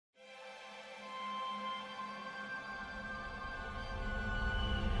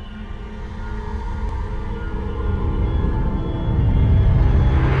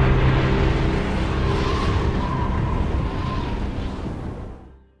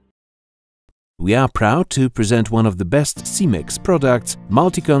We are proud to present one of the best Simex products,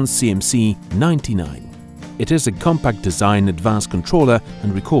 MultiCon CMC 99. It is a compact design advanced controller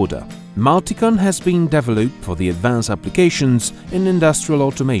and recorder. MultiCon has been developed for the advanced applications in industrial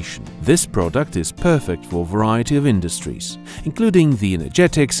automation. This product is perfect for a variety of industries, including the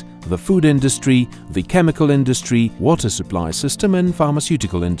energetics, the food industry, the chemical industry, water supply system and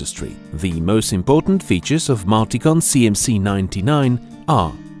pharmaceutical industry. The most important features of MultiCon CMC 99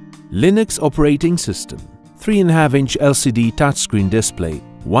 are Linux operating system, 3.5-inch LCD touchscreen display,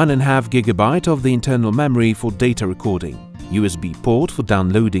 1.5 GB of the internal memory for data recording, USB port for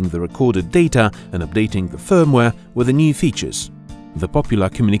downloading the recorded data and updating the firmware with the new features. The popular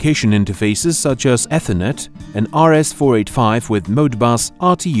communication interfaces such as Ethernet and RS485 with Modbus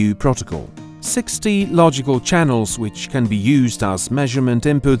RTU protocol. 60 logical channels which can be used as measurement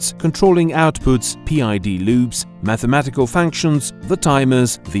inputs, controlling outputs, PID loops, mathematical functions, the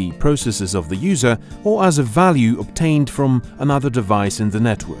timers, the processes of the user, or as a value obtained from another device in the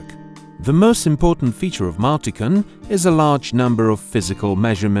network. The most important feature of MultiCon is a large number of physical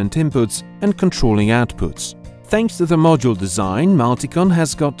measurement inputs and controlling outputs. Thanks to the module design, MultiCon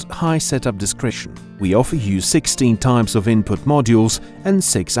has got high setup discretion. We offer you 16 types of input modules and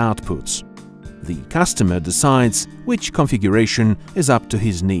 6 outputs. The customer decides which configuration is up to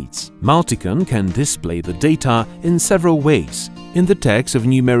his needs. MultiCon can display the data in several ways: in the text of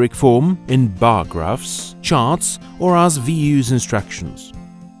numeric form, in bar graphs, charts, or as VU's instructions.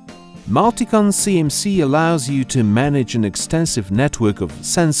 MultiCon CMC allows you to manage an extensive network of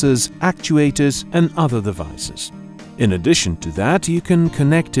sensors, actuators and other devices. In addition to that, you can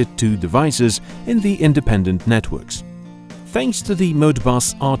connect it to devices in the independent networks. Thanks to the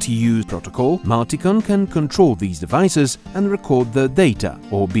Modbus RTU protocol, MultiCon can control these devices and record the data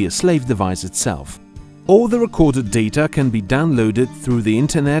or be a slave device itself. All the recorded data can be downloaded through the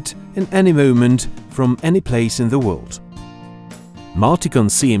internet in any moment from any place in the world. MultiCon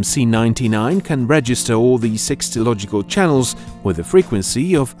CMC 99 can register all these 60 logical channels with a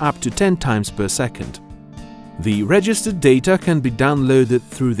frequency of up to 10 times per second. The registered data can be downloaded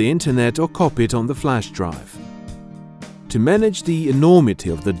through the internet or copied on the flash drive. To manage the enormity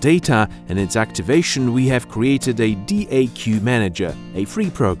of the data and its activation, we have created a DAQ Manager, a free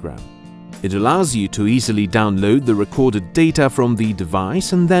program. It allows you to easily download the recorded data from the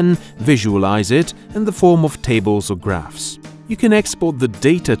device and then visualize it in the form of tables or graphs. You can export the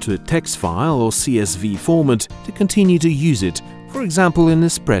data to a text file or CSV format to continue to use it, for example in a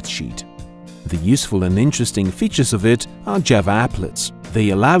spreadsheet. The useful and interesting features of it are Java applets. They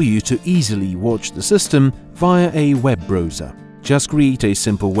allow you to easily watch the system via a web browser. Just create a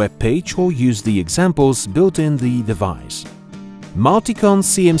simple web page or use the examples built in the device. MultiCon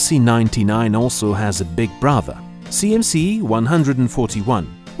CMC 99 also has a big brother, CMC 141,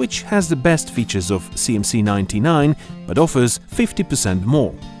 which has the best features of CMC 99 but offers 50%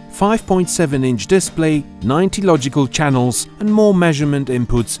 more. 5.7-inch display, 90 logical channels and more measurement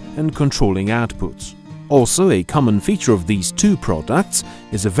inputs and controlling outputs. Also, a common feature of these two products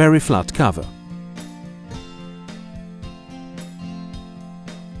is a very flat cover.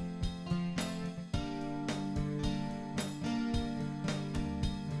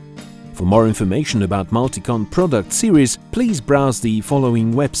 For more information about MultiCon product series, please browse the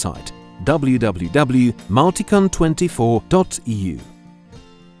following website: www.multicon24.eu.